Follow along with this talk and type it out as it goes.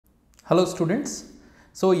Hello students.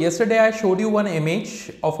 So yesterday I showed you one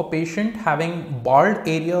image of a patient having bald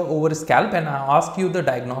area over scalp, and I asked you the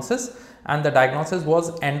diagnosis, and the diagnosis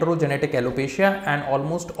was androgenetic alopecia, and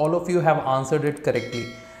almost all of you have answered it correctly.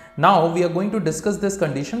 Now we are going to discuss this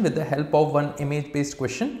condition with the help of one image based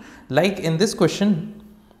question. Like in this question,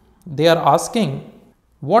 they are asking,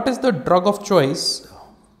 what is the drug of choice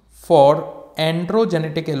for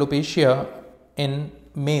androgenetic alopecia in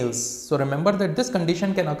males? So remember that this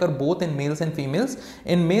condition can occur both in males and females.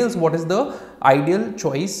 In males, what is the ideal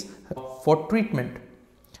choice for treatment?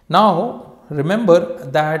 Now remember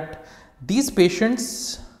that these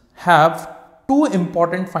patients have two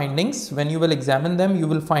important findings. When you will examine them, you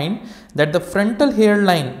will find that the frontal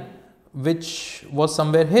hairline, which was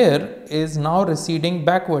somewhere here, is now receding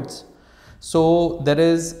backwards. So there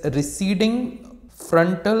is receding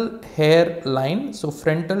frontal hairline. So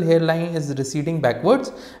frontal hairline is receding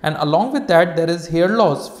backwards, and along with that there is hair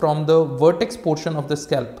loss from the vertex portion of the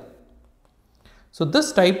scalp. So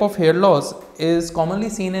this type of hair loss is commonly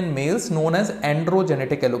seen in males, known as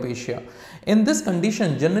androgenetic alopecia. In this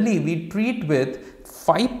condition, generally we treat with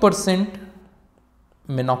 5%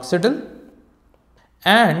 minoxidil,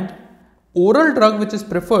 and oral drug which is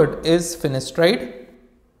preferred is finasteride,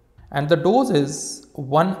 and the dose is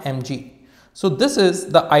 1 mg. So this is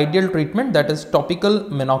the ideal treatment, that is topical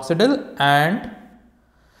minoxidil and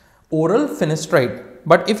oral finasteride.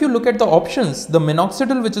 But if you look at the options, the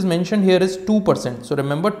minoxidil which is mentioned here is 2%. So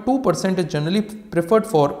remember, 2% is generally preferred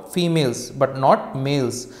for females but not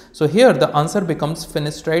males. So here the answer becomes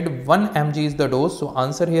finasteride 1 mg is the dose. So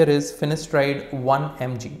answer here is finasteride 1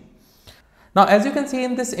 mg. Now as you can see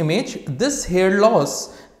in this image, this hair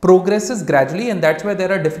loss progresses gradually, and that's why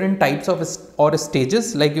there are different types of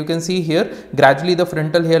stages. Like you can see here, gradually the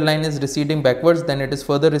frontal hairline is receding backwards, then it is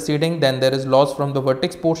further receding, then there is loss from the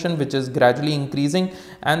vertex portion which is gradually increasing,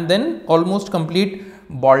 and then almost complete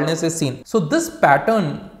baldness is seen. So this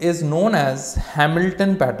pattern is known as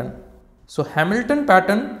Hamilton pattern. So Hamilton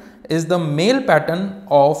pattern is the male pattern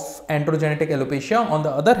of androgenetic alopecia. On the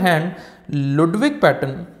other hand, Ludwig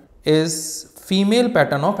pattern is female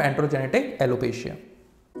pattern of androgenetic alopecia.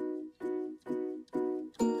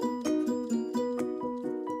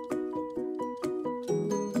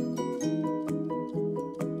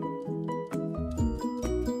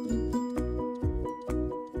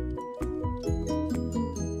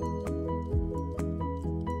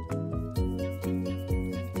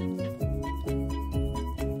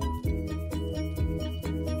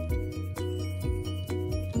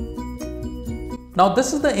 Now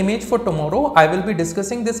this is the image for tomorrow. I will be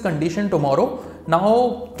discussing this condition tomorrow.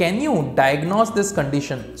 Now can you diagnose this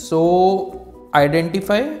condition? So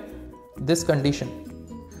identify this condition.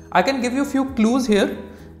 I can give you a few clues here.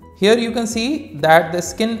 Here you can see that the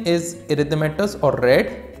skin is erythematous or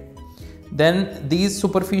red. Then these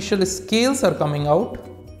superficial scales are coming out,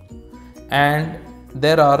 and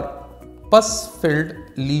there are pus-filled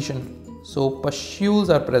lesion. So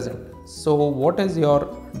pustules are present. So what is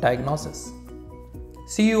your diagnosis?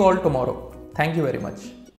 See you all tomorrow. Thank you very much.